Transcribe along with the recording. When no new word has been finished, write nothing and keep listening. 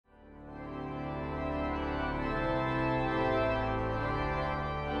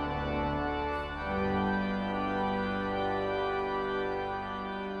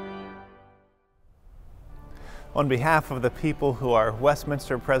On behalf of the people who are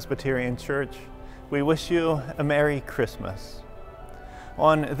Westminster Presbyterian Church, we wish you a Merry Christmas.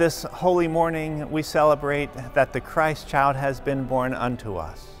 On this holy morning, we celebrate that the Christ child has been born unto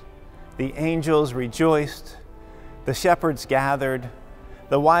us. The angels rejoiced, the shepherds gathered,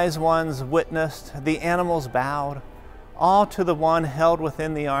 the wise ones witnessed, the animals bowed, all to the one held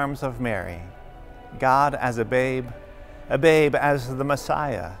within the arms of Mary. God as a babe as the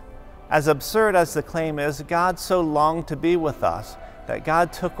Messiah. As absurd as the claim is, God so longed to be with us that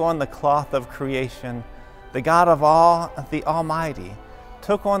God took on the cloth of creation. The God of all, the Almighty,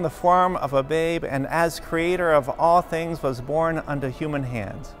 took on the form of a babe, and as creator of all things was born unto human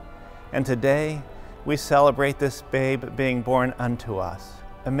hands. And today we celebrate this babe being born unto us,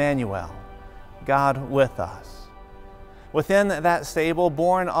 Emmanuel, God with us. Within that stable,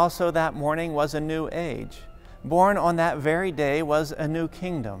 born also that morning was a new age. Born on that very day was a new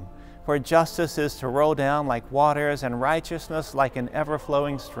kingdom, where justice is to roll down like waters and righteousness like an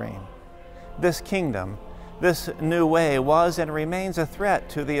ever-flowing stream. This kingdom, this new way, was and remains a threat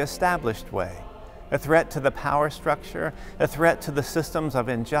to the established way, a threat to the power structure, a threat to the systems of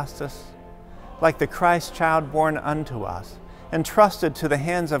injustice. Like the Christ child born unto us, entrusted to the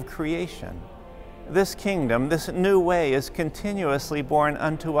hands of creation, this kingdom, this new way, is continuously born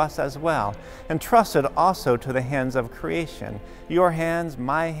unto us as well, entrusted also to the hands of creation, your hands,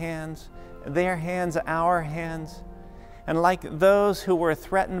 my hands, their hands, our hands. And like those who were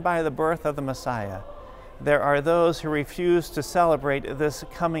threatened by the birth of the Messiah, there are those who refuse to celebrate this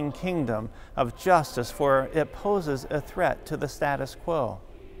coming kingdom of justice, for it poses a threat to the status quo.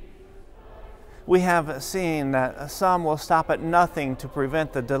 We have seen that some will stop at nothing to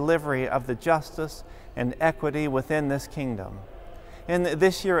prevent the delivery of the justice and equity within this kingdom. In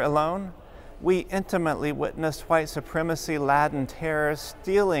this year alone, we intimately witnessed white supremacy-laden terror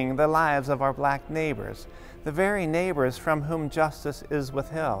stealing the lives of our black neighbors, the very neighbors from whom justice is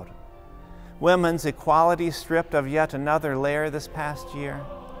withheld. Women's equality stripped of yet another layer this past year.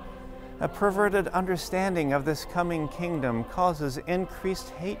 A perverted understanding of this coming kingdom causes increased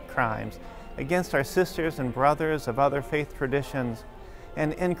hate crimes against our sisters and brothers of other faith traditions,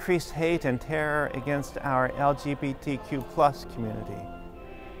 and increased hate and terror against our LGBTQ+ community.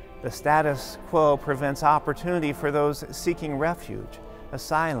 The status quo prevents opportunity for those seeking refuge,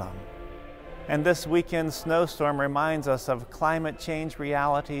 asylum. And this weekend's snowstorm reminds us of climate change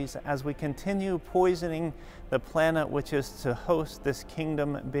realities as we continue poisoning the planet which is to host this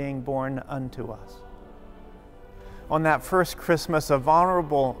kingdom being born unto us. On that first Christmas, a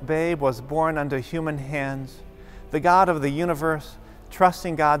vulnerable babe was born unto human hands, the God of the universe,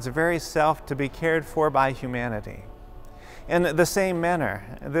 trusting God's very self to be cared for by humanity. In the same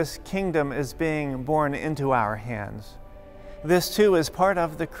manner, this kingdom is being born into our hands. This too is part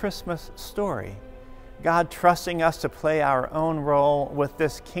of the Christmas story, God trusting us to play our own role with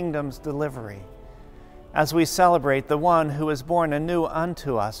this kingdom's delivery. As we celebrate the one who is born anew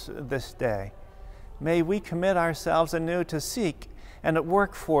unto us this day, may we commit ourselves anew to seek and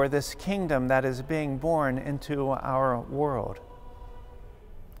work for this kingdom that is being born into our world.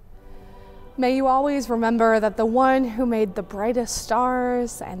 May you always remember that the one who made the brightest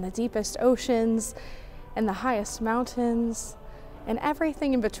stars and the deepest oceans and the highest mountains and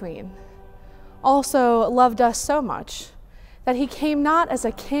everything in between also loved us so much that he came not as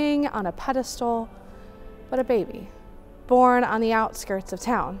a king on a pedestal, but a baby born on the outskirts of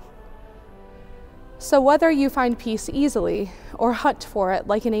town. So whether you find peace easily or hunt for it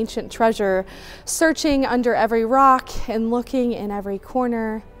like an ancient treasure, searching under every rock and looking in every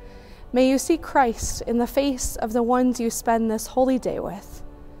corner, may you see Christ in the face of the ones you spend this holy day with,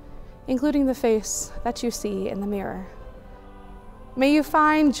 including the face that you see in the mirror. May you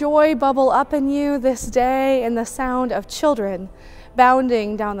find joy bubble up in you this day in the sound of children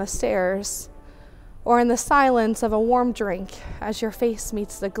bounding down the stairs, or in the silence of a warm drink as your face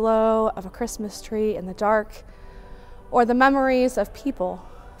meets the glow of a Christmas tree in the dark, or the memories of people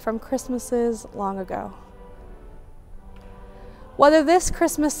from Christmases long ago. Whether this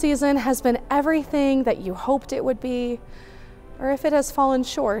Christmas season has been everything that you hoped it would be, or if it has fallen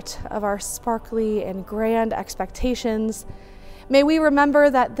short of our sparkly and grand expectations, may we remember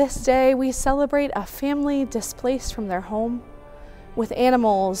that this day we celebrate a family displaced from their home, with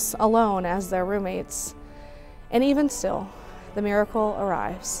animals alone as their roommates. And even still, the miracle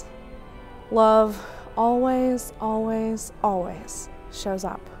arrives. Love always, always, always shows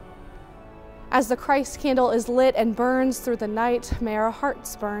up. As the Christ candle is lit and burns through the night, may our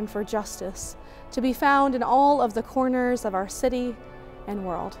hearts burn for justice, to be found in all of the corners of our city and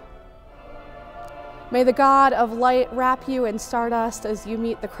world. May the God of light wrap you in stardust as you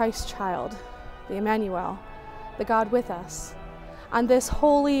meet the Christ child, the Emmanuel, the God with us, on this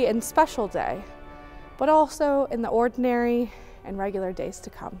holy and special day, but also in the ordinary and regular days to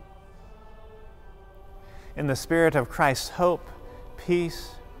come. In the spirit of Christ's hope,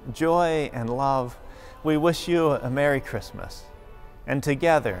 peace, joy, and love, we wish you a Merry Christmas. And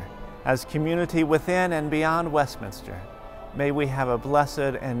together, as community within and beyond Westminster, may we have a blessed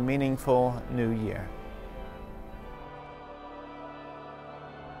and meaningful new year.